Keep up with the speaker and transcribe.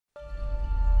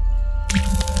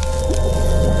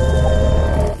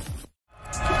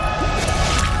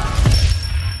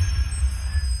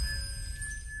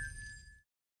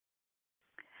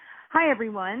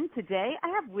everyone. Today I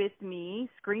have with me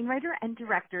screenwriter and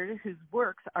director whose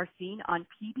works are seen on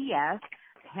PBS,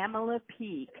 Pamela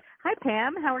Peak. Hi,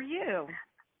 Pam. How are you?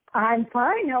 I'm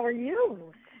fine. How are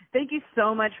you? Thank you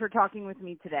so much for talking with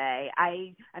me today.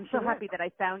 I'm so happy that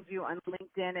I found you on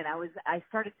LinkedIn, and I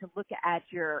started to look at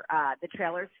your the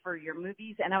trailers for your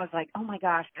movies, and I was like, oh my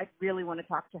gosh, I really want to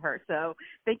talk to her. So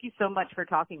thank you so much for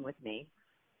talking with me.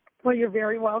 Well, you're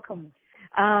very welcome.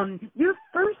 The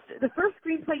first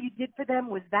screenplay you did for them,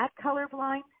 was that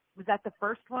Colorblind? Was that the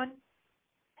first one?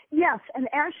 Yes, and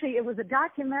actually it was a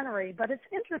documentary, but it's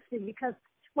interesting because,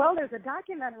 well, there's a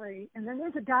documentary and then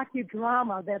there's a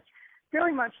docudrama that's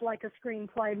very much like a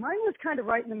screenplay. Mine was kind of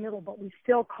right in the middle, but we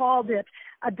still called it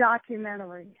a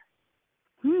documentary.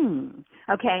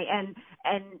 Okay, and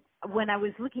when I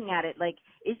was looking at it, like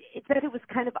it said it was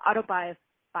kind of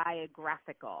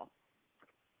autobiographical.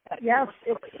 Yes,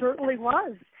 it certainly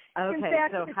was. Okay, in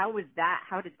fact, so how was that?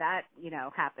 How did that,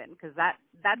 happen? Because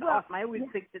that's awesome. I always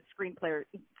think that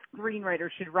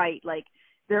screenwriters should write like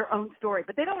their own story,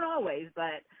 but they don't always.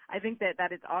 But I think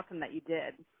that is awesome that you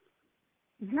did.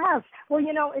 Yes. Well,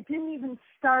 it didn't even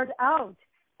start out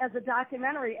as a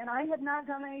documentary, and I had not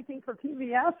done anything for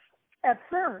PBS at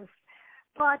first.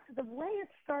 But the way it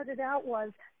started out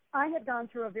was I had gone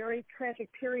through a very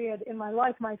tragic period in my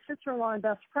life. My sister-in-law and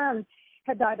best friend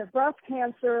had died of breast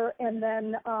cancer, and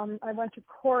then I went to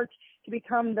court to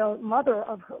become the mother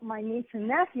of my niece and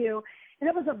nephew, and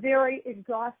it was a very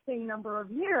exhausting number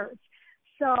of years.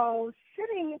 So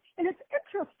and it's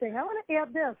interesting, I want to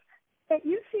add this. At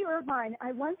UC Irvine,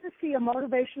 I went to see a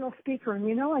motivational speaker, and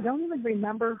I don't even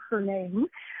remember her name,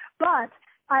 but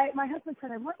my husband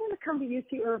said, I want you to come to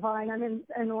UC Irvine, I'm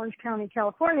in Orange County,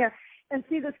 California, and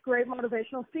see this great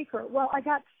motivational speaker. Well, I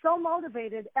got so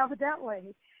motivated,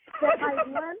 evidently, that I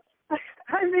went,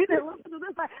 listen to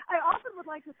this, I often would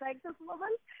like to thank this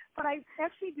woman, but I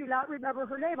actually do not remember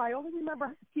her name. I only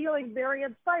remember feeling very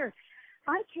inspired.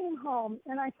 I came home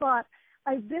and I thought,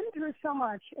 I've been through so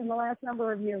much in the last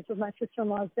number of years with my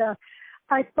sister-in-law's death.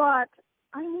 I thought,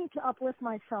 I need to uplift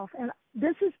myself. And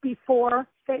this is before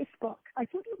Facebook. I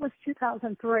think it was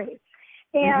 2003.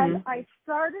 And I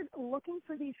started looking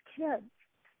for these kids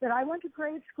that I went to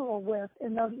grade school with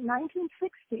in the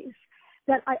 1960s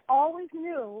that I always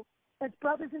knew as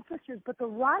brothers and sisters, but the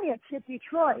riots hit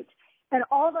Detroit, and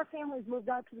all of our families moved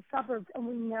out to the suburbs, and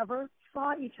we never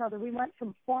saw each other. We went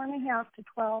from 4.5 to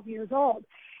 12 years old.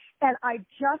 And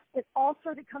it all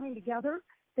started coming together.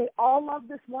 They all loved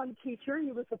this one teacher.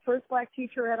 He was the first black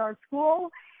teacher at our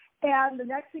school. And the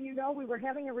next thing you know, we were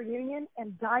having a reunion,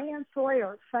 and Diane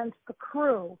Sawyer sent the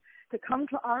crew to come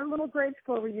to our little grade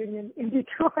school reunion in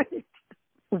Detroit.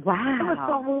 Wow. It was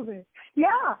so moving.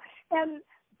 Yeah. And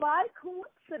by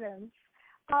coincidence,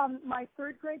 my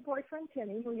third grade boyfriend,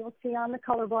 Timmy, who you'll see on the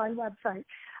Colorblind website,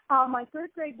 my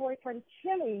third grade boyfriend,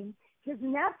 Timmy, his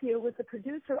nephew was the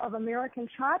producer of American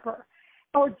Chopper,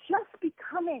 or just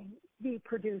becoming the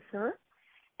producer,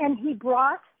 and he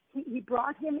brought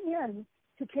him in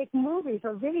to take movies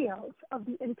or videos of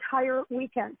the entire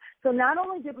weekend. So not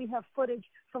only did we have footage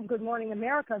from Good Morning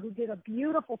America, who did a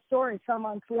beautiful story some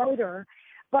months later,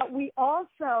 but we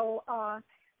also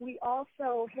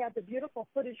had the beautiful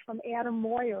footage from Adam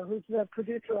Moyer, who's the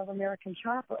producer of American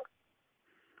Chopper.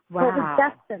 Wow.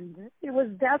 So it was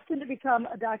destined to become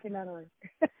a documentary.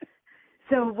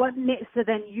 So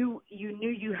then you knew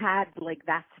you had like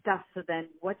that stuff. So then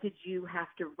what did you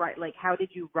have to write? Like, how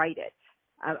did you write it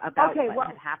about what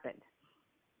had happened?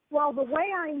 Well, the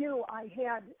way I knew I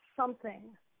had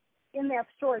something in that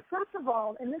story, first of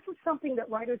all, and this is something that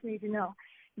writers need to know,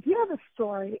 if you have a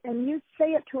story and you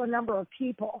say it to a number of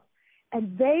people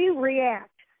and they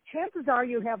react, chances are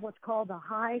you have what's called a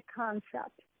high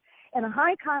concept. And a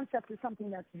high concept is something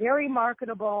that's very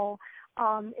marketable.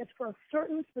 It's for a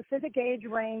certain specific age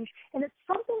range, and it's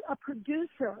something a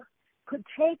producer could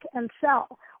take and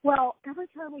sell. Well, every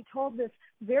time we told this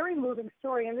very moving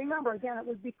story, and remember, again, it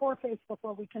was before Facebook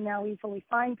where we can now easily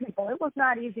find people. It was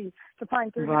not easy to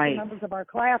find 32 members of our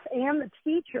class and the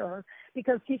teacher,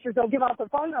 because teachers don't give out their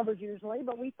phone numbers usually,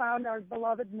 but we found our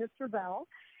beloved Mr. Bell.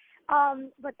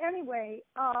 But anyway,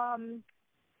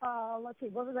 let's see,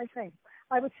 what was I saying?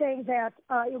 I was saying that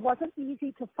it wasn't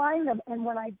easy to find them, and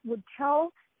when I would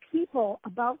tell people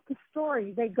about the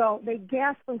story, they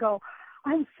gasp and go,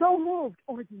 I'm so moved,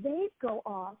 or they'd go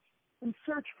off and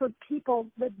search for people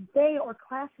that they or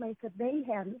classmates that they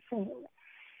hadn't seen.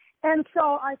 And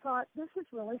so I thought, this is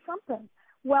really something.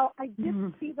 Well, I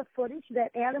did see the footage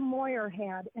that Adam Moyer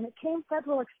had, and it came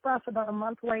Federal Express about a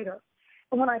month later.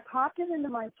 And when I popped it into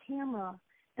my camera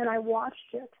and I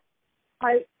watched it,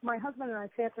 my husband and I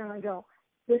sat there and I go,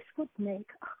 this would make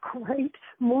a great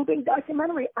moving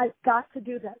documentary. I've got to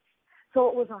do this. So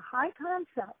it was a high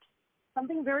concept,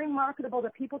 something very marketable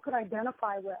that people could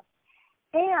identify with.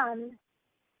 And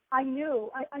I knew,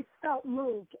 I felt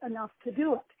moved enough to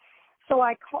do it. So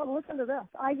I called, listen to this,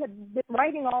 I had been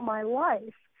writing all my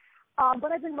life,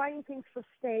 but I've been writing things for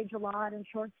stage a lot and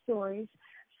short stories.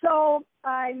 So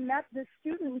I met this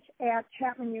student at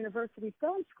Chapman University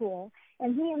Film School,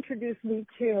 and he introduced me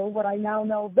to what I now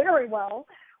know very well,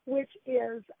 which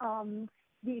is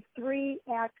the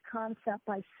 3-act concept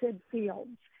by Sid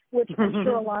Fields, which I'm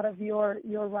sure a lot of your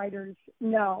writers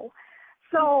know.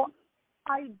 So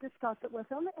I discussed it with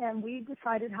him, and we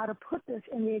decided how to put this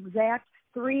in the exact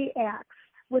 3 acts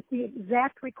with the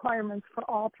exact requirements for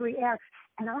all 3 acts.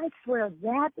 And I swear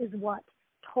that is what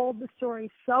told the story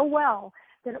so well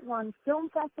that it won film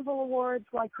festival awards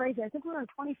like crazy. I think we were in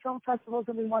 20 film festivals,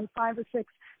 and we won 5 or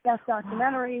 6 best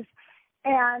documentaries.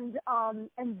 And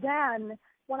then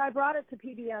when I brought it to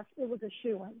PBS, it was a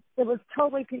shoo-in. It was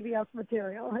totally PBS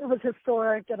material. It was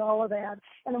historic and all of that,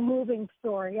 and a moving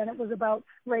story, and it was about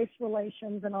race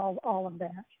relations and all of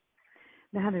that.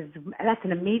 That's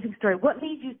an amazing story. What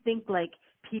made you think like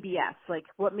PBS? Like,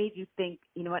 what made you think,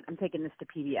 you know what, I'm taking this to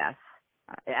PBS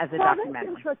as a documentary?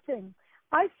 That's interesting.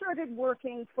 I started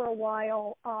working for a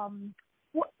while.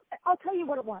 I'll tell you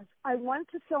what it was. I went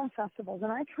to film festivals,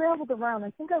 and I traveled around.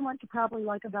 I think I went to probably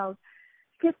like about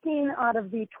 15 out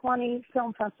of the 20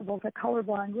 film festivals that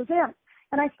Colorblind was in.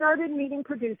 And I started meeting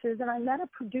producers, and I met a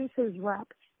producer's rep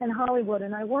in Hollywood,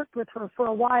 and I worked with her for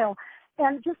a while,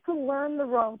 and just to learn the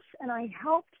ropes, and I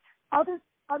helped other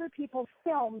people's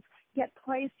films get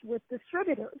placed with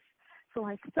distributors. So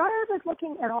I started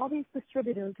looking at all these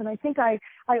distributors, and I think I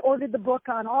ordered the book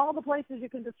on all the places you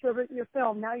can distribute your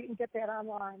film. Now you can get that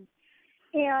online.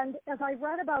 And as I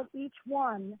read about each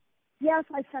one, yes,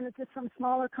 I sent it to some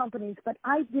smaller companies, but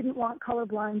I didn't want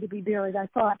Colorblind to be buried. I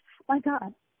thought, my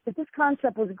God, if this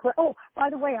concept was great. Oh, by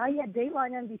the way, I had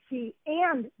Dateline NBC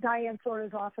and Diane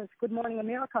Sawyer's office, Good Morning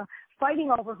America,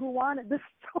 fighting over who wanted this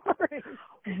story.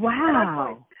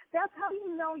 Wow. That's how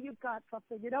you know you've got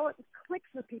something. You know, it clicks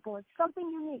with people. It's something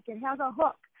unique. It has a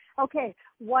hook. Okay,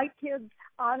 white kids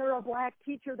honor a black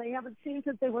teacher they haven't seen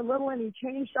since they were little, and he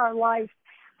changed our life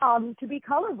to be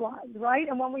colorblind, right?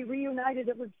 And when we reunited,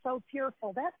 it was so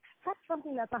tearful. That's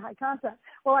something that's a high concept.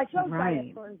 Well, I chose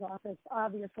Diane Sawyer's office,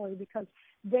 obviously, because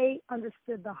they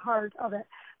understood the heart of it.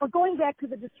 But going back to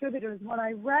the distributors, when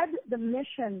I read the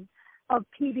mission of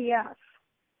PBS,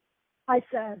 I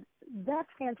said, that's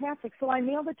fantastic. So I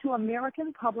mailed it to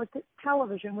American Public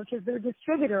Television, which is their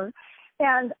distributor,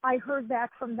 and I heard back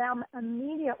from them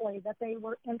immediately that they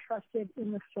were interested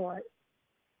in the story.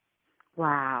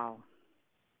 Wow.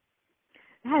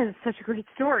 That is such a great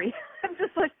story. I'm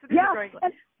just like sitting there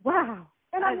going, wow.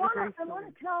 And I want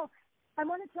to tell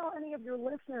any of your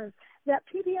listeners that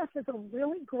PBS is a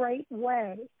really great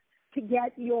way to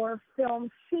get your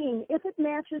film seen if it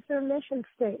matches their mission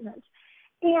statement.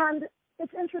 And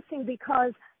it's interesting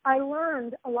because I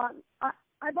learned a lot.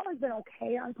 I've always been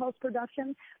okay on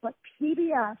post-production, but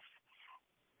PBS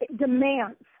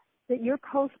demands that your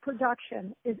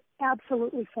post-production is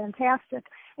absolutely fantastic.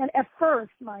 And at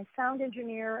first, my sound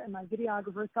engineer and my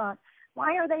videographer thought,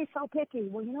 why are they so picky?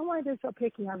 Well, you know why they're so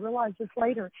picky? I realized this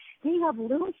later. They have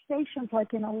little stations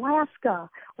like in Alaska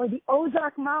or the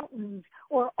Ozark Mountains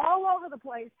or all over the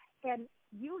place, and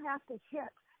you have to hit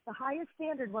the highest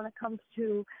standard when it comes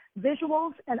to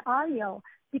visuals and audio,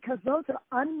 because those are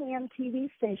unmanned TV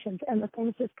stations and the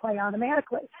things just play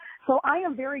automatically. So I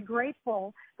am very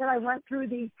grateful that I went through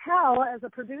the hell as a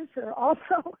producer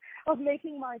also of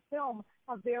making my film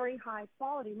a very high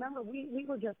quality. Remember, we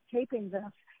were just taping this,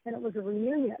 and it was a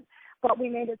reunion, but we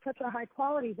made it such a high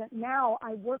quality that now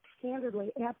I work standardly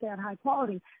at that high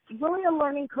quality. It's really a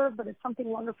learning curve, but it's something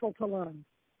wonderful to learn.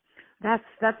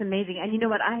 That's amazing. And you know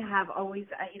what, I have always,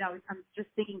 I'm just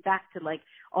thinking back to like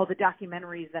all the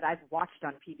documentaries that I've watched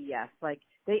on PBS. Like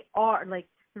they are like,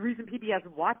 the reason PBS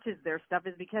watches their stuff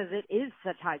is because it is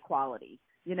such high quality,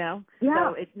 you know? Yeah.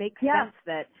 So it makes sense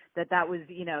that was,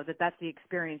 that's the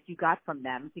experience you got from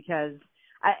them, because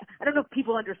I don't know if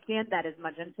people understand that as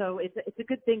much. And so it's a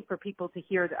good thing for people to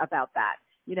hear about that,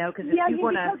 because if you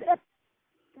want to.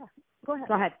 Go ahead.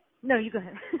 Go ahead. No, you go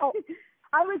ahead. Oh.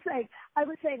 I was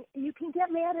saying, you can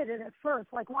get mad at it at first.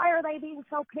 Like, why are they being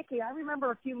so picky? I remember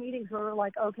a few meetings where we were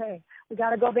like, okay, we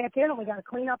got to go back in and we got to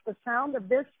clean up the sound of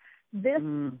this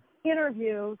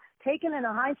interview taken in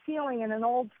a high ceiling in an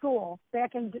old school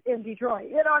back in Detroit.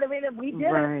 You know what I mean? And we did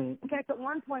it. In fact, at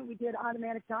one point we did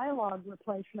automatic dialogue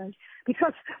replacement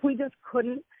because we just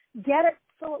couldn't get it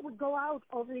so it would go out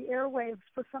over the airwaves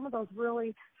for some of those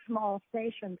really small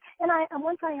stations. And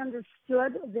once I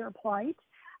understood their plight,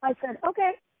 I said,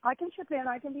 okay, I can chip in,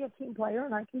 I can be a team player,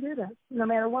 and I can do this, no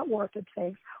matter what work it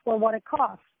takes or what it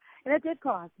costs. And it did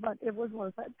cost, but it was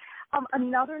worth it.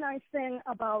 Another nice thing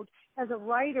about, as a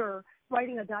writer,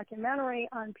 writing a documentary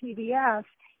on PBS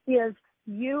is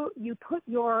you put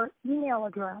your email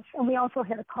address, and we also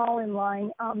had a call-in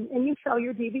line, and you sell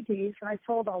your DVDs, and I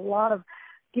sold a lot of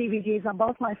DVDs on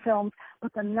both my films.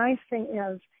 But the nice thing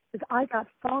is I got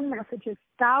phone messages,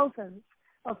 thousands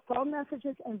of phone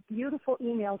messages and beautiful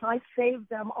emails. I saved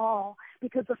them all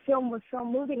because the film was so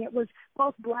moving. It was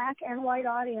both black and white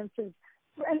audiences.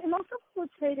 And most of them would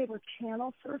say they were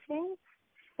channel surfing.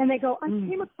 And they go, I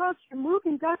came across your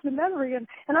moving documentary, and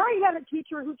I had a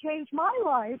teacher who changed my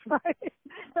life. Right?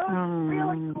 So it was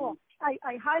really cool.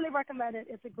 I highly recommend it.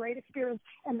 It's a great experience.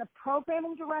 And the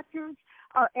programming directors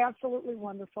are absolutely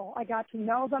wonderful. I got to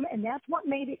know them, and that's what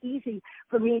made it easy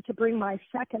for me to bring my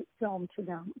second film to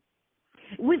them.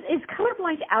 Is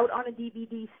Colorblind out on a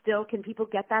DVD still? Can people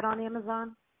get that on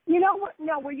Amazon? You know what?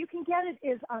 No, where you can get it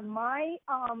is on my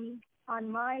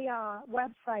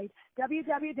website,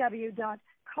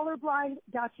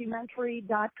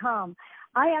 www.colorblinddocumentary.com.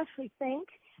 I actually think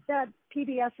that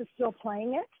PBS is still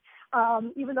playing it.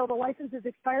 Even though the license is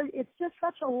expired, it's just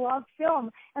such a loved film.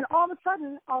 And all of a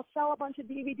sudden, I'll sell a bunch of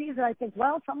DVDs, and I think,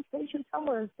 well, some station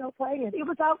somewhere is still playing it. It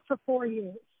was out for 4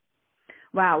 years.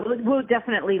 Wow. We'll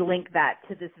definitely link that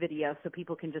to this video so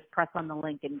people can just press on the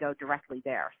link and go directly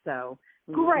there. So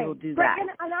we'll do that.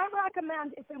 And I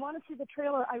recommend, if they want to see the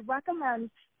trailer, I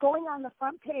recommend going on the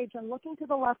front page and looking to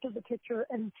the left of the picture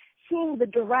and seeing the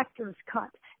director's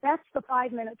cut. That's the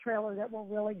 5-minute trailer that will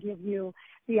really give you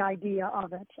the idea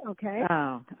of it, okay?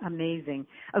 Oh, amazing.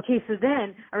 Okay, so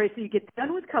then, all right, so you get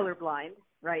done with Colorblind,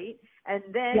 right? And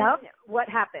then what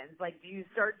happens? Like, do you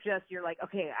start you're like,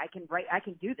 okay, I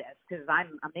can do this because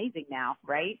I'm amazing now,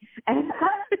 right? And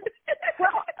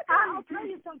well, I'll tell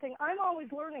you something. I'm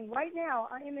always learning. Right now,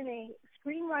 I am in a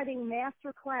screenwriting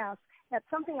master class. That's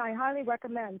something I highly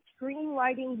recommend,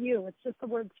 Screenwriting U. It's just the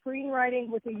word screenwriting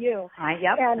with a U. I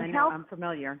know. I'm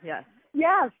familiar, yes.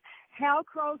 Yes. Hal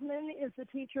Crosman is the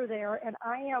teacher there, and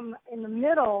I am in the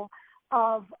middle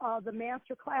of the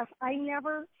master class. I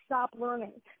never stop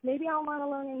learning. Maybe I'll want to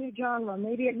learn a new genre.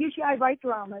 Usually I write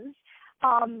dramas.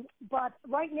 But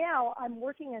right now I'm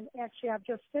working actually I've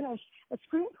just finished a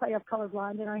screenplay of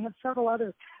Colorblind, and I have several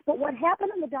others. But what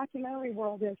happened in the documentary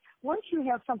world is once you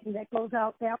have something that goes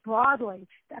out that broadly,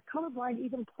 that Colorblind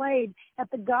even played at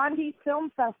the Gandhi Film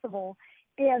Festival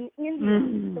in India.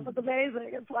 It was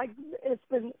amazing. It's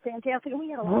been fantastic. And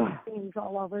we had a lot of scenes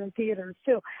all over in theaters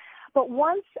too. But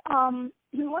once you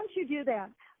do that,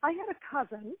 I had a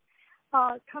cousin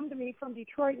come to me from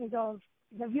Detroit and goes,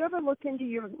 have you ever looked into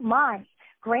my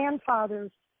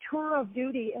grandfather's tour of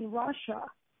duty in Russia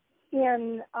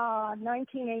in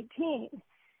 1918?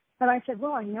 And I said,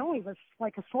 well, I know he was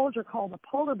like a soldier called a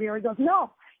polar bear. He goes,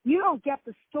 no, you don't get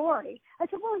the story. I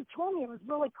said, well, he told me it was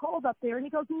really cold up there. And he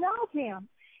goes, no, Pam.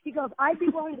 He goes, I'd be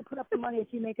willing to put up the money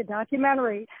if you make a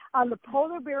documentary on the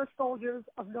polar bear soldiers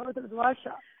of northern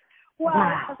Russia. Well,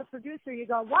 as a producer, you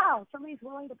go, wow, somebody's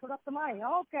willing to put up the money.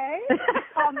 Okay.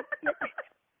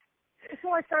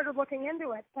 So I started looking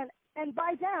into it. And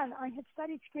by then, I had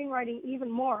studied screenwriting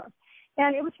even more.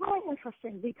 And it was really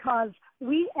interesting because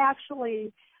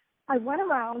I went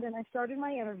around and I started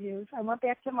my interviews. I went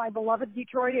back to my beloved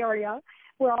Detroit area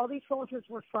where all these soldiers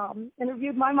were from,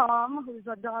 interviewed my mom, who's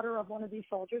a daughter of one of these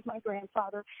soldiers, my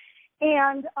grandfather,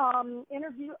 and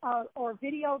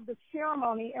videoed the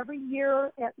ceremony every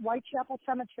year at Whitechapel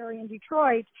Cemetery in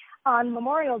Detroit. On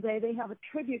Memorial Day, they have a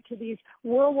tribute to these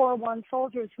World War I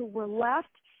soldiers who were left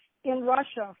in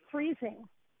Russia, freezing,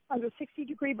 under 60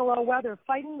 degree below weather,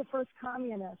 fighting the first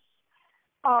communists.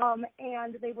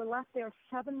 And they were left there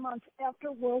 7 months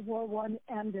after World War I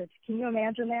ended. Can you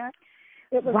imagine that?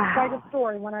 It was quite a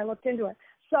story when I looked into it.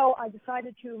 So I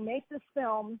decided to make this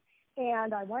film,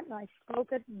 and I went and I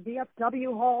spoke at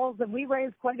VFW halls, and we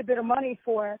raised quite a bit of money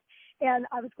for it. And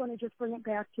I was going to just bring it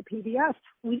back to PBS.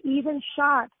 We even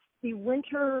shot the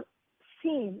winter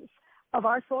scenes of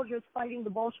our soldiers fighting the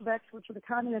Bolsheviks, which are the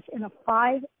communists, in a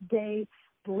 5-day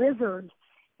blizzard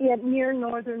near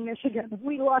northern Michigan.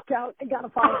 We lucked out and got a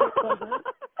 5-day blizzard.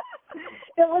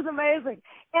 It was amazing.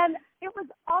 And it was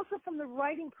also from the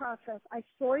writing process. I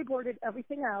storyboarded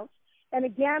everything out. And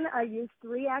again, I used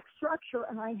 3-act structure,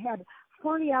 and I had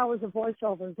 40 hours of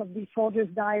voiceovers of these soldiers'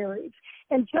 diaries.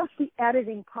 And just the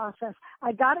editing process,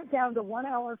 I got it down to 1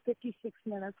 hour, 56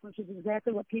 minutes, which is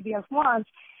exactly what PBS wants.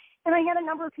 And I had a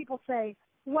number of people say,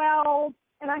 well,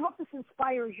 and I hope this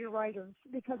inspires your writers,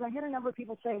 because I had a number of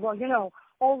people say, well, you know,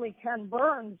 only Ken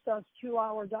Burns does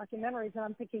 2-hour documentaries. And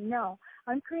I'm thinking, no,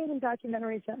 I'm creating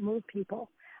documentaries that move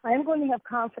people. I am going to have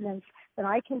confidence that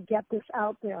I can get this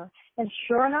out there. And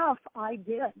sure enough, I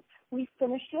did. We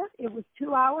finished it. It was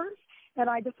 2 hours, and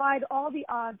I defied all the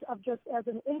odds of just as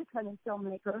an independent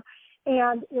filmmaker.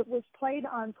 And it was played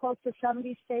on close to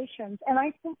 70 stations. And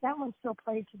I think that one's still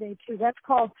played today, too. That's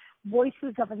called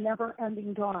Voices of a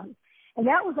Never-Ending Dawn. And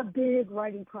that was a big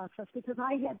writing process, because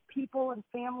I had people and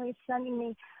families sending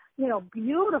me, you know,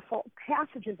 beautiful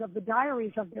passages of the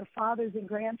diaries of their fathers and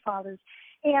grandfathers.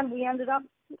 And we ended up,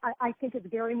 I think it's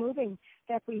very moving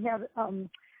that we have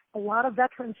a lot of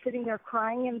veterans sitting there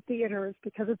crying in theaters,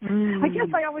 because it's, I guess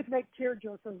I always make tear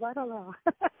jerkers. I don't know.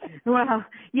 Well,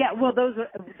 yeah, well, those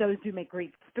do make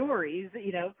great stories,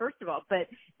 you know, first of all. But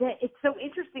it's so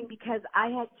interesting, because I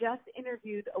had just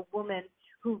interviewed a woman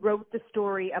who wrote the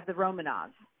story of the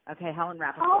Romanovs. Okay, Helen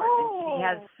Rappaport. Oh. And she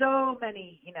has so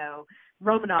many, you know,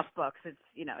 Romanov books. It's,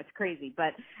 you know, it's crazy.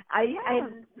 But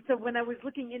so when I was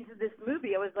looking into this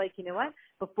movie, I was like, you know what?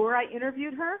 Before I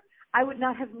interviewed her, I would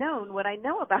not have known what I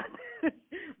know about this.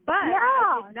 But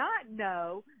I did not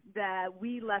know that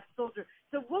we left soldiers.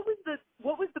 So what was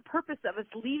the purpose of us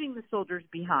leaving the soldiers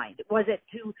behind? Was it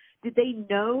did they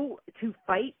know to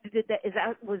fight?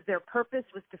 Was their purpose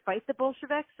was to fight the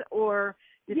Bolsheviks, or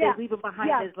did they leave them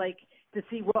behind as like to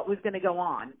see what was going to go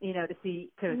on, you know, to make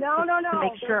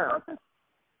sure?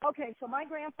 Okay, so my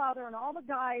grandfather and all the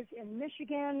guys in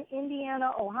Michigan,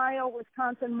 Indiana, Ohio,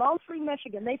 Wisconsin, mostly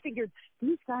Michigan, they figured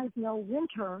these guys know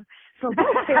winter, so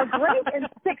they're great in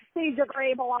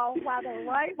 60-degree below weather,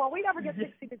 right? Well, we never get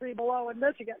 60-degree below in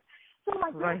Michigan. So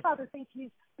my grandfather thinks he's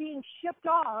being shipped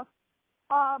off,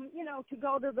 you know, to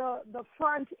go to the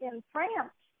front in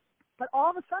France. But all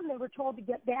of a sudden they were told to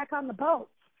get back on the boats.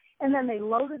 And then they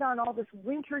loaded on all this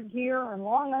winter gear and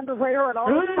long underwear and all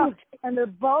this stuff. And the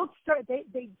boats started,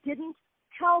 they didn't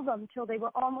tell them till they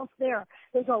were almost there.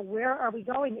 They go, where are we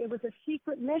going? It was a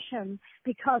secret mission,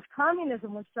 because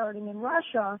communism was starting in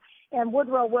Russia. And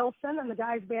Woodrow Wilson and the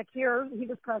guys back here, he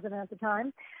was president at the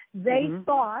time, they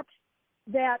thought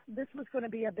that this was going to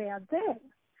be a bad thing.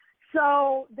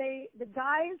 So the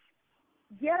guys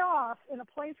get off in a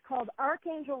place called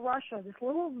Archangel, Russia, this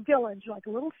little village, like a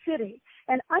little city.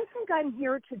 And I think I'm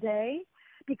here today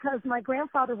because my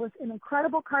grandfather was an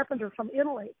incredible carpenter from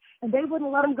Italy, and they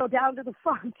wouldn't let him go down to the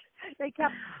front. They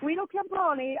kept Guido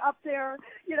Camproni up there,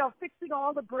 you know, fixing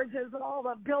all the bridges and all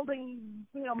the building,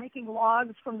 you know, making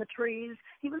logs from the trees.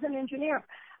 He was an engineer.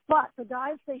 But the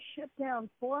guys they shipped down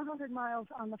 400 miles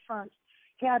on the front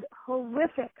had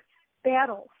horrific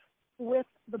battles with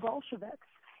the Bolsheviks.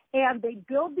 And they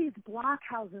build these block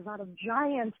houses out of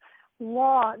giant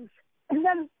logs. And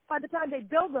then by the time they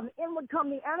build them, in would come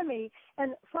the enemy.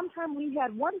 And sometime we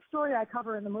had one story I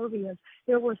cover in the movie is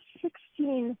there were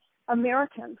 16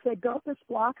 Americans. They built this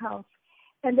block house,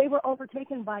 and they were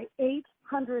overtaken by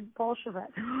 800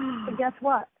 Bolsheviks. And guess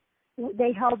what?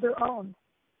 They held their own,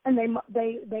 and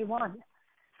they won.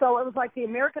 So it was like the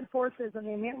American forces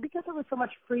and because there was so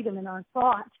much freedom in our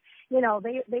thought, you know,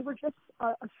 they were just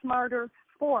a smarter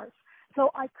force. So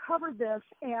I covered this,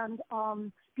 and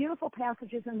beautiful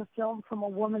passages in the film from a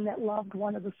woman that loved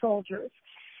one of the soldiers.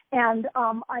 And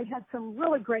I had some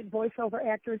really great voiceover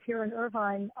actors here in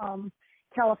Irvine,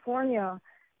 California,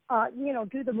 you know,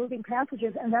 do the moving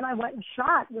passages. And then I went and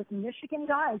shot with Michigan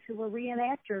guys who were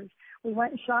reenactors. We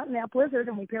went and shot in that blizzard,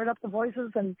 and we paired up the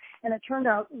voices, and it turned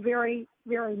out very,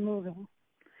 very moving.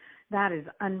 That is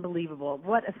unbelievable.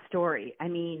 What a story. I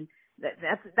mean,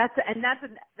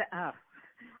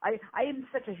 I am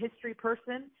such a history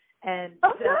person, and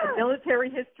military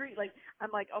history. Like,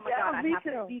 I'm like, oh my God, I have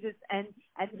to see this. And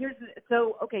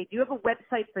okay, do you have a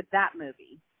website for that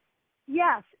movie?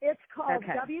 Yes, it's called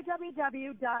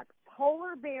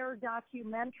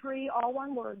www.polarbeardocumentary, all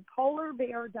one word,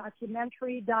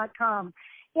 polarbeardocumentary.com.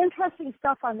 Interesting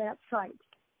stuff on that site.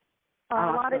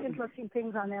 Awesome. A lot of interesting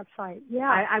things on that site.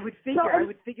 Yeah, I would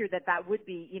figure that would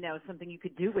be, you know, something you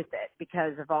could do with it,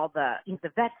 because of all the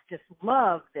vets just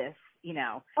love this, you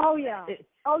know. Oh yeah. You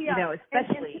know,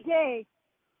 especially and today.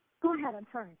 Go ahead. I'm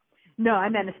sorry. No, I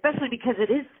meant especially because it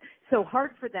is so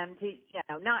hard for them to, you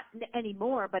know, not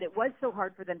anymore, but it was so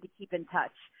hard for them to keep in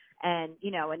touch. And, you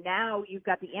know, and now you've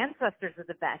got the ancestors of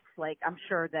the vets, like, I'm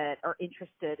sure, that are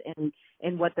interested in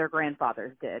what their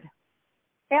grandfathers did.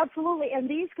 Absolutely. And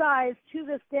these guys, to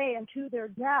this day and to their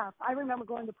death, I remember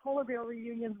going to polar bear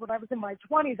reunions when I was in my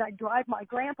 20s. I'd drive my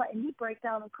grandpa, and he'd break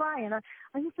down and cry. And I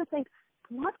used to think,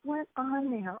 what went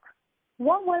on there?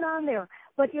 What went on there?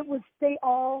 But it was, they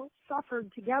all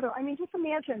suffered together. I mean, just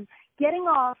imagine getting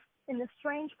off in this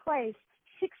strange place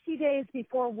 60 days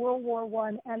before World War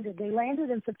I ended. They landed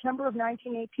in September of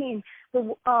 1918. The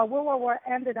World War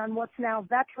I ended on what's now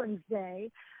Veterans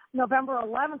Day, November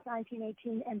 11th,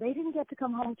 1918, and they didn't get to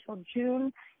come home till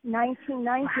June 1919.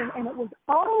 Wow. And it was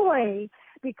only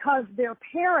because their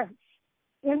parents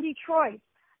in Detroit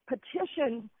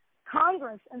petitioned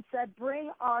Congress and said,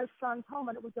 bring our sons home.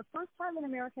 And it was the first time in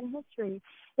American history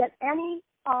that any,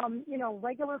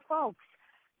 regular folks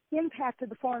impacted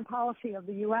the foreign policy of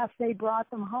the U.S. They brought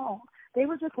them home. They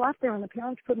were just left there, and the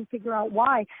parents couldn't figure out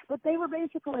why. But they were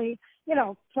basically,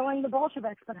 killing the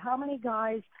Bolsheviks. But how many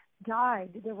guys died?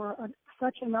 There were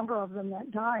such a number of them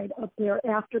that died up there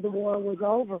after the war was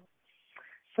over.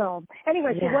 So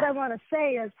anyway, So what I want to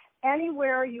say is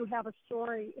anywhere you have a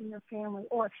story in your family,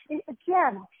 or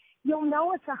again, you'll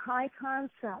know it's a high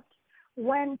concept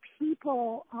when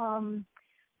people,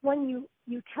 when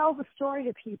you tell the story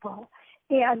to people,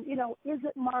 and, is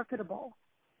it marketable?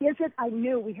 Is it, I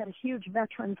knew we had a huge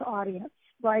veterans audience,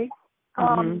 right?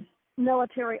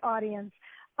 Military audience.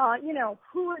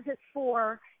 Who is it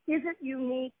for? Is it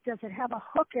unique? Does it have a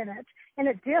hook in it? And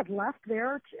it did. Left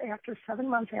there after 7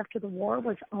 months after the war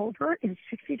was over in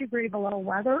 60-degree below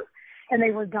weather, and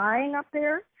they were dying up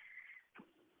there.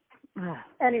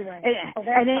 Anyway,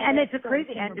 and it's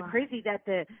crazy that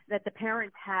the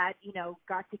parents had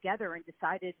got together and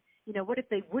decided what if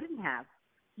they wouldn't have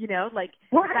the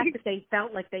fact that they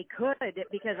felt like they could,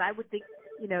 because I would think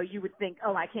you would think,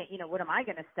 oh, I can't, what am I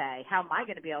going to say? How am I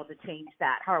going to be able to change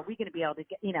that? How are we going to be able to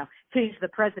get change the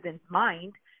president's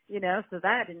mind? So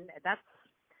that's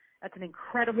an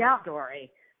incredible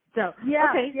story. So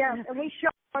and we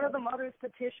showed one of the mothers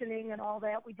petitioning and all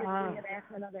that. We did the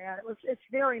reenactment of that. It's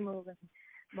very moving.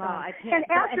 Well, I can't. And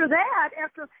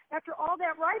after all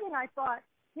that writing, I thought,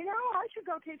 I should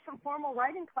go take some formal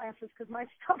writing classes because my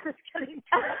stuff is getting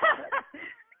too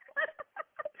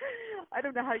I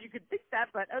don't know how you could think that,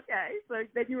 but okay. So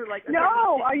then you were like, okay,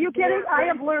 no, are you kidding? I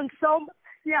have learned so much.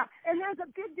 Yeah, and there's a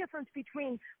big difference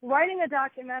between writing a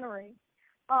documentary,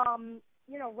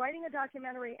 writing a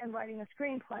documentary and writing a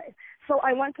screenplay. So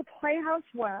I went to Playhouse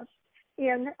West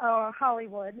in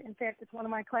Hollywood. In fact, it's one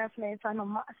of my classmates. I'm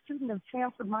a student of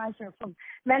Sanford Meisner from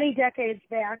many decades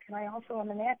back, and I also am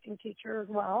an acting teacher as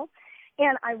well.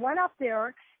 And I went up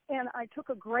there, and I took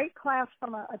a great class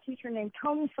from a teacher named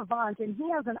Tony Savant, and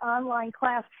he has an online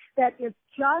class that is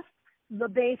just the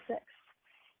basics.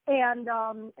 And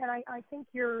I think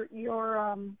your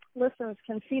listeners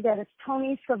can see that. It's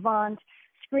Tony Savant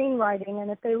Screenwriting,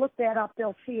 and if they look that up,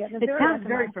 they'll see it. It sounds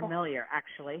very familiar,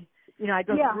 actually. I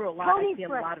go through a lot. I see a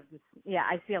lot of this. Yeah,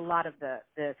 I see a lot of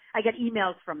the. I get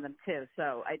emails from them too,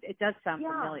 so it does sound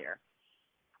familiar.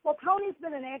 Well, Tony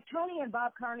and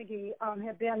Bob Carnegie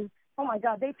have been. Oh my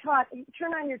God, they've taught.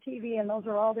 Turn on your TV, and those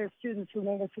are all their students who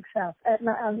made a success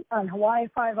on Hawaii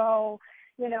Five-0.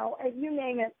 You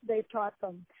name it, they've taught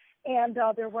them. And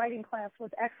their writing class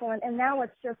was excellent. And now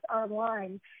it's just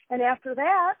online. And after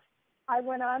that, I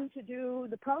went on to do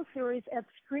the Pro Series at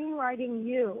Screenwriting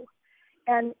U.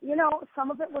 And, some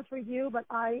of it was review, but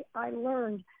I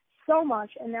learned so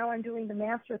much. And now I'm doing the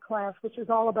master class, which is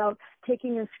all about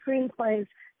taking your screenplays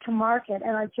to market.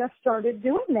 And I just started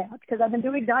doing that because I've been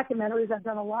doing documentaries. I've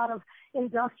done a lot of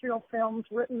industrial films,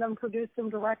 written them, produced them,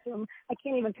 directed them. I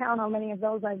can't even count how many of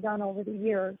those I've done over the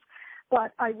years.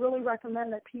 But I really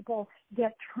recommend that people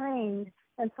get trained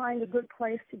and find a good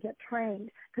place to get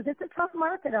trained because it's a tough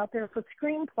market out there for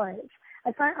screenplays.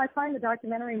 I find the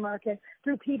documentary market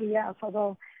through PBS,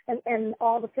 although and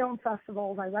all the film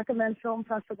festivals. I recommend film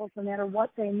festivals no matter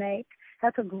what they make.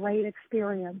 That's a great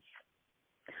experience.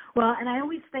 Well, and I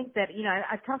always think that,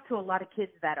 I've talked to a lot of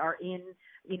kids that are in,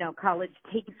 college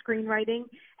taking screenwriting,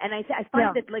 and I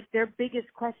find that, their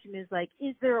biggest question is,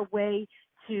 is there a way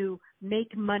to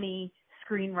make money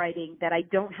screenwriting that I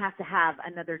don't have to have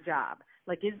another job?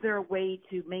 Is there a way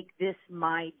to make this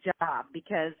my job?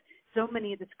 Because so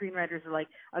many of the screenwriters are like,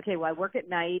 okay, well, I work at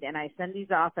night and I send these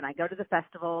off and I go to the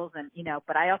festivals and,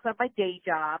 but I also have my day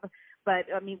job. But,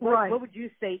 I mean, what would you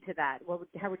say to that?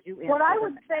 How would you answer What I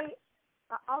would say,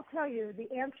 I'll tell you,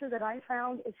 the answer that I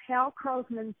found is Hal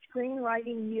Krosman's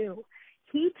Screenwriting U.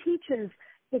 He teaches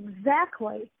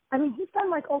exactly, he's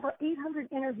done over 800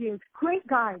 interviews. Great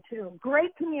guy, too.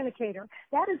 Great communicator.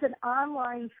 That is an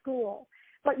online school.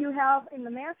 But you have, in the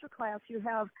master class, you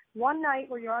have one night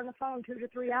where you're on the phone 2 to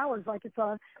 3 hours, like it's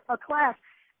a class.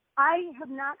 I have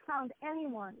not found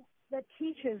anyone that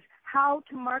teaches how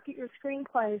to market your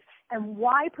screenplays and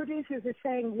why producers are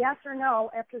saying yes or no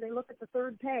after they look at the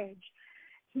third page.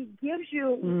 He gives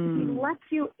you, he lets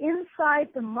you inside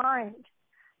the mind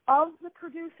of the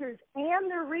producers and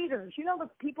their readers. You know, the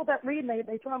people that read,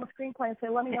 they throw them a screenplay and say,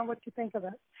 let me know what you think of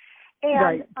it. And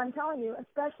right. I'm telling you,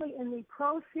 especially in the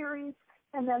pro series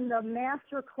and then the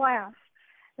master class,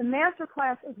 the master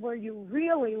class is where you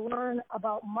really learn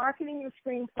about marketing your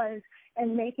screenplays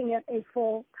and making it a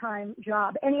full-time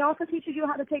job. And he also teaches you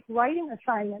how to take writing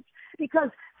assignments, because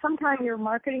sometimes you're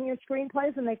marketing your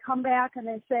screenplays and they come back and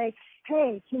they say,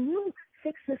 hey, can you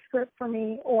fix this script for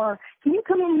me? Or can you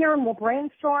come in here and we'll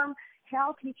brainstorm?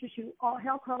 Hal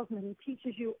Crosman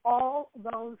teaches you all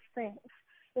those things.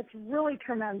 It's really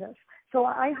tremendous. So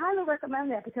I highly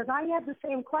recommend that, because I had the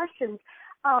same questions.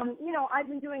 You know, I've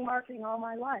been doing marketing all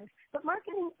my life, but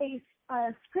marketing a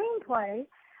screenplay,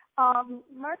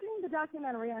 marketing the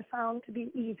documentary I found to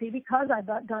be easy because I've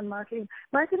done marketing.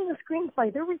 Marketing a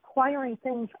screenplay, they're requiring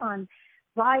things on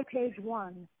by page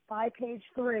 1, by page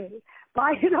 3,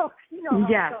 by, you know.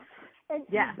 Yes. And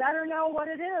yes. You better know what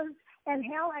it is. And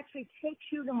Hal actually takes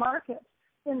you to market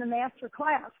in the master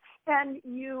class, and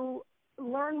you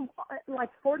learn,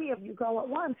 like 40 of you go at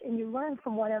once, and you learn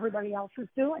from what everybody else is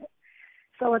doing.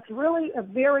 So it's really a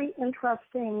very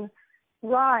interesting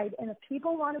ride. And if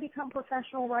people want to become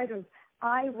professional writers,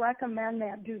 I recommend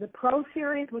that. Do the pro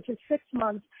series, which is 6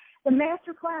 months. The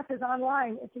master class is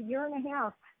online. It's a year and a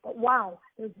half. But wow,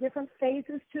 there's different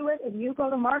phases to it, and you go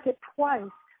to market twice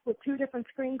with 2 different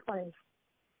screenplays.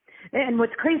 And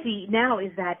what's crazy now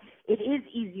is that it is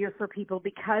easier for people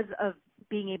because of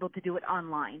being able to do it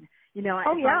online. You know, I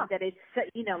find that it's,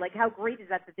 you know, like how great is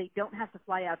that they don't have to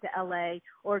fly out to L.A.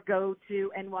 or go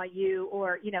to NYU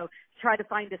or, you know, try to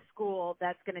find a school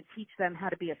that's going to teach them how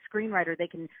to be a screenwriter. They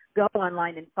can go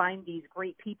online and find these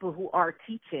great people who are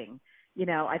teaching. You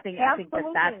know, I think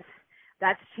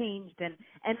that's changed.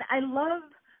 And I love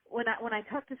when I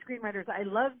talk to screenwriters, I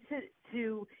love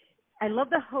I love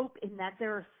the hope in that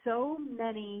there are so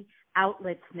many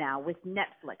outlets now with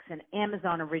Netflix and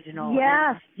Amazon Original.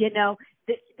 Yes. And, you know,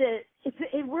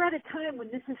 we're at a time when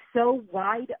this is so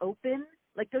wide open.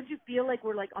 Like, don't you feel like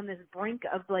we're like on this brink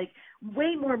of like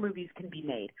way more movies can be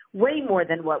made, way more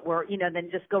than what we're, you know, than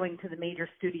just going to the major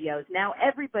studios. Now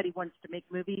everybody wants to make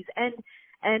movies, and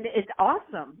it's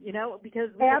awesome, you know, because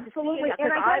absolutely.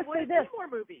 And I want to see more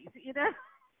movies, you know.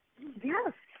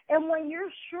 Yes. And when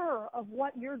you're sure of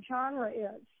what your genre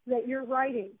is that you're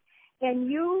writing, and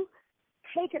you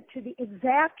take it to the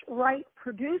exact right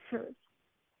producers,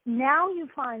 now you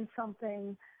find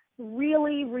something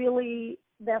really, really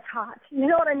that's hot. You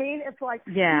know what I mean? It's like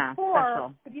before,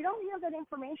 special. If you don't have that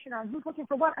information on who's looking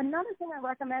for what, another thing I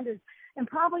recommend is, and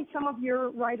probably some of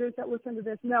your writers that listen to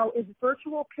this know, is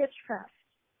virtual pitch fest.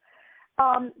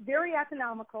 Very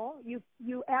economical.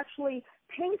 You actually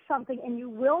pay something and you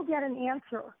will get an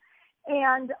answer.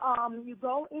 And you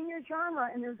go in your genre,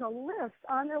 and there's a list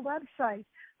on their website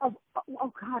of,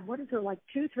 oh God, what is there, like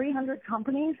 200-300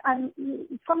 companies?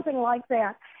 Something like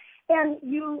that. And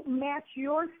you match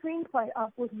your screenplay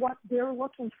up with what they're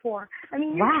looking for. I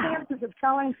mean, your chances of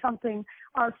selling something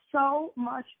are so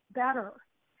much better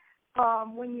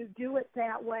when you do it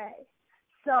that way.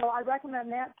 So I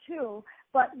recommend that too.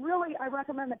 But really, I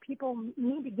recommend that people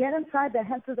need to get inside the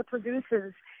heads of the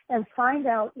producers and find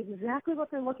out exactly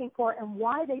what they're looking for and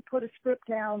why they put a script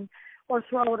down or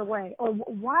throw it away, or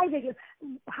why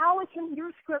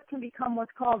your script can become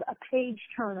what's called a page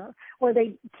turner, where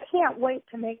they can't wait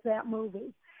to make that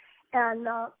movie. And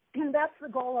that's the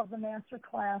goal of the master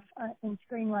class in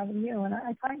Screenwriting U, and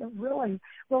I find it really,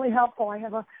 really helpful. I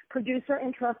have a producer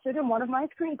interested in one of my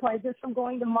screenplays just from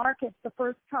going to market the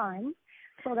first time.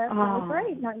 So that's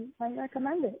really great. I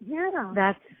recommend it. Yeah.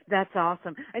 That's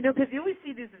awesome. I know, because you always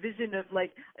see this vision of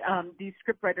like these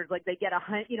scriptwriters, like they get a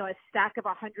stack of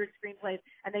 100 screenplays,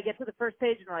 and they get to the first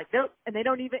page and they're like, nope, and they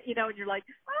don't even, you know, and you're like,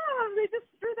 they just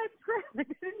threw that script. They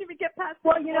didn't even get past.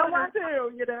 Well, you know what?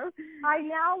 You know. I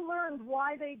now learned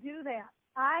why they do that.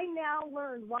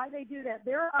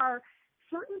 There are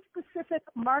certain specific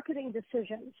marketing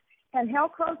decisions, and Hal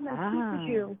Crosman teaches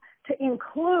you to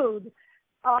include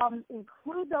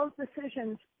those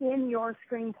decisions in your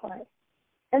screenplay.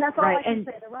 And that's all I can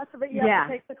say. The rest of it, you have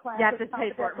to take the class. You have to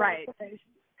pay for it, right.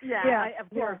 Of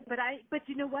course. But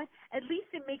you know what? At least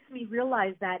it makes me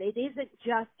realize that it isn't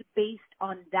just based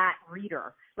on that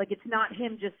reader. Like, it's not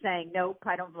him just saying, nope,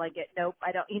 I don't like it. Nope,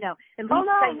 I don't, at least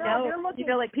I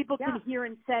know, like people can hear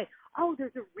and say, oh,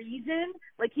 there's a reason.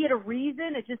 Like, he had a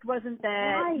reason. It just wasn't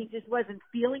that he just wasn't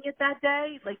feeling it that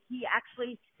day. Like, he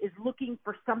actually is looking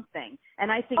for something.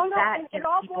 And I think that gives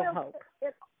people hope.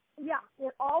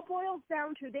 It all boils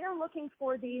down to they're looking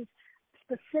for these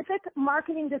specific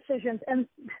marketing decisions, and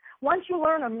once you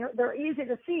learn them, they're easy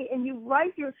to see, and you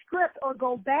write your script or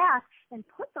go back and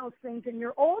put those things in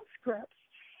your old scripts,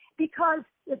 because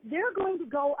if they're going to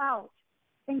go out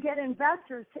and get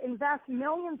investors to invest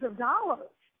millions of dollars,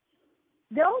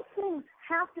 those things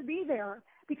have to be there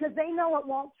because they know it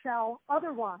won't sell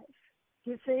otherwise.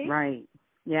 Do you see? Right.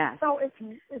 Yeah. So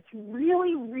it's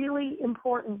really, really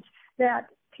important that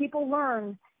people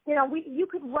learn. You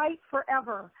could write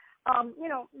forever.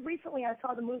 Recently I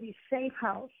saw the movie Safe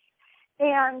House,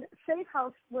 and Safe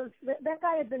House was, that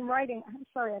guy had been writing, I'm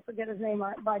sorry, I forget his name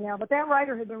by now, but that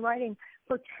writer had been writing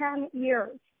for 10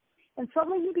 years. And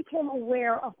suddenly he became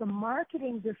aware of the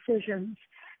marketing decisions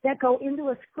that go into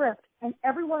a script, and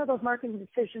every one of those marketing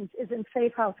decisions is in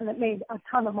Safe House, and it made a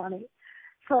ton of money.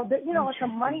 So that, it's a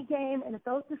money game, and if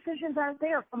those decisions aren't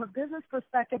there from a business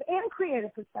perspective and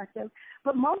creative perspective,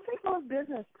 but mostly from a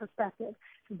business perspective,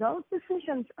 those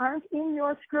decisions aren't in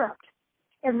your script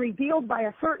and revealed by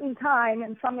a certain time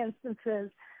in some instances,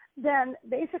 then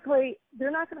basically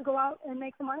they're not going to go out and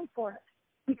make the money for it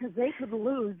because they could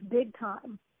lose big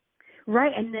time.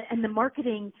 Right, and the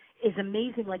marketing is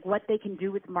amazing, like what they can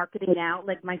do with marketing now.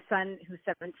 Like my son, who's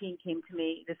 17, came to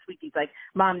me this week. He's like,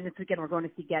 Mom, this weekend we're going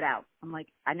to see Get Out. I'm like,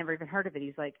 I never even heard of it.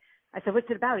 He's like, I said, what's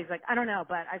it about? He's like, I don't know,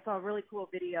 but I saw a really cool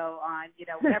video on,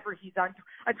 whenever he's on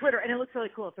Twitter, and it looks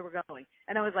really cool, so we're going.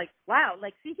 And I was like, wow,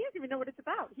 like, see, he doesn't even know what it's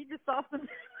about. He just saw some.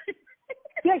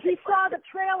 Yeah, he saw the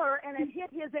trailer, and it hit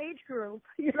his age group,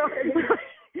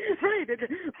 Right,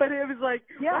 but it was like,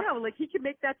 wow, like he can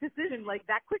make that decision like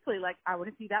that quickly. Like, I want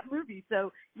to see that movie.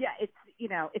 So yeah,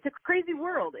 it's a crazy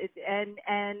world.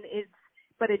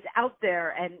 But it's out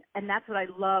there, and that's what I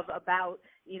love about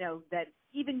that.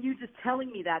 Even you just telling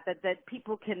me that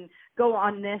people can go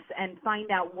on this and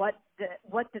find out what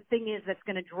the thing is that's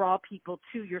going to draw people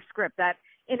to your script. That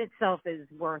in itself is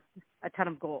worth a ton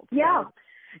of gold. Yeah.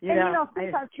 So,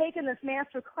 since I've taken this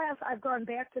master class, I've gone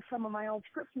back to some of my old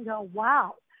scripts and go,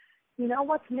 wow,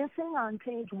 what's missing on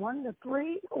page 1 to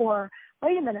 3? Or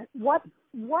wait a minute, what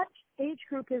age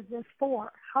group is this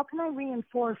for? How can I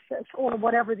reinforce this? Or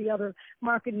whatever the other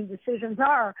marketing decisions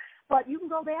are. But you can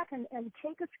go back and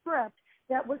take a script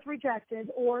that was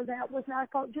rejected or that was not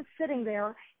just sitting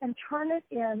there and turn it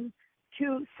in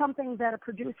to something that a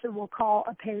producer will call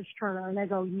a page turner, and they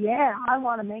go, yeah, I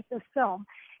want to make this film.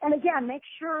 And again, make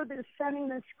sure they're sending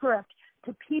the script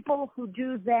to people who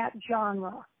do that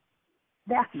genre.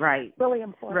 That's really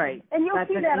important. Right. And you'll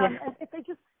see that if they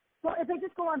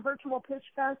just go on Virtual Pitch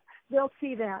Fest, they'll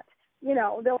see that.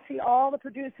 They'll see all the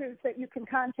producers that you can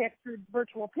contact through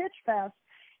Virtual Pitch Fest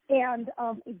and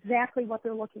exactly what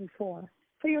they're looking for.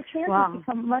 So your chances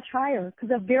become much higher because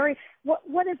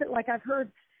what is it like? I've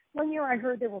heard. One year I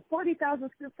heard there were 40,000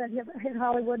 scripts that hit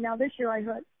Hollywood. Now this year I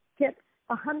hit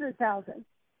 100,000,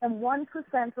 and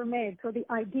 1% were made. So the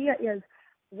idea is,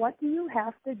 what do you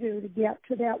have to do to get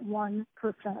to that 1%?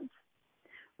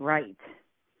 Right.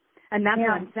 And that's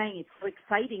what I'm saying. It's so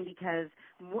exciting because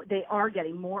they are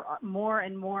getting more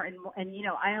and more. And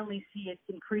I only see it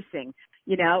increasing,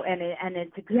 and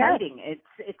it's exciting. Yes.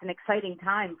 It's an exciting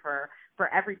time for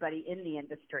everybody in the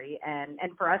industry. And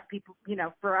for us people,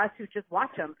 for us who just watch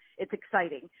them, it's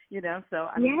exciting, so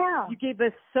you gave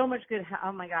us so much good,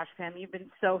 oh my gosh, Pam, you've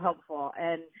been so helpful.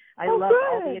 And I love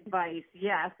all the advice.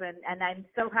 Yes. And I'm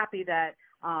so happy that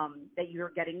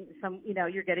you're getting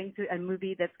you're getting to a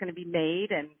movie that's going to be made,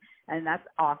 and that's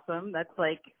awesome. That's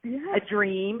like a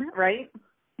dream, right?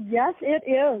 Yes, it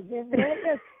is. It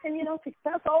really is. And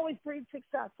success always breeds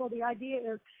success. So the idea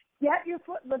is get your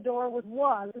foot in the door with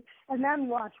one, and then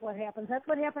watch what happens. That's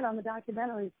what happened on the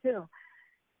documentaries too.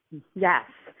 Yes.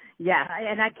 Yeah.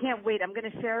 And I can't wait. I'm going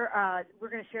to share. We're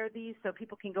going to share these so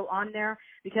people can go on there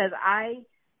because I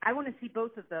want to see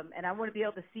both of them, and I want to be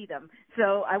able to see them.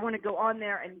 So I want to go on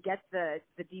there and get the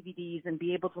DVDs and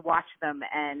be able to watch them.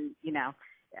 And,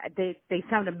 they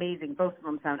sound amazing. Both of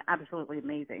them sound absolutely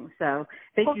amazing. So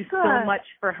thank you so much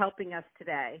for helping us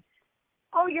today.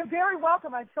 Oh, you're very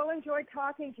welcome. I've so enjoyed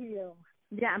talking to you.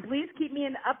 Yeah, and please keep me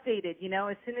updated.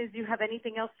 As soon as you have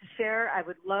anything else to share, I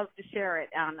would love to share it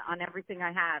on everything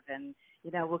I have. And,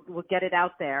 we'll get it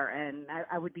out there, and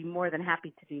I would be more than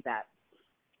happy to do that.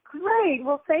 Great.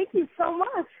 Well, thank you so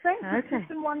much. Thanks. Okay. It's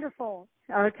been wonderful.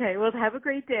 Okay. Well, have a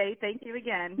great day. Thank you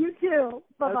again. You too.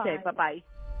 Bye-bye. Okay. Bye-bye.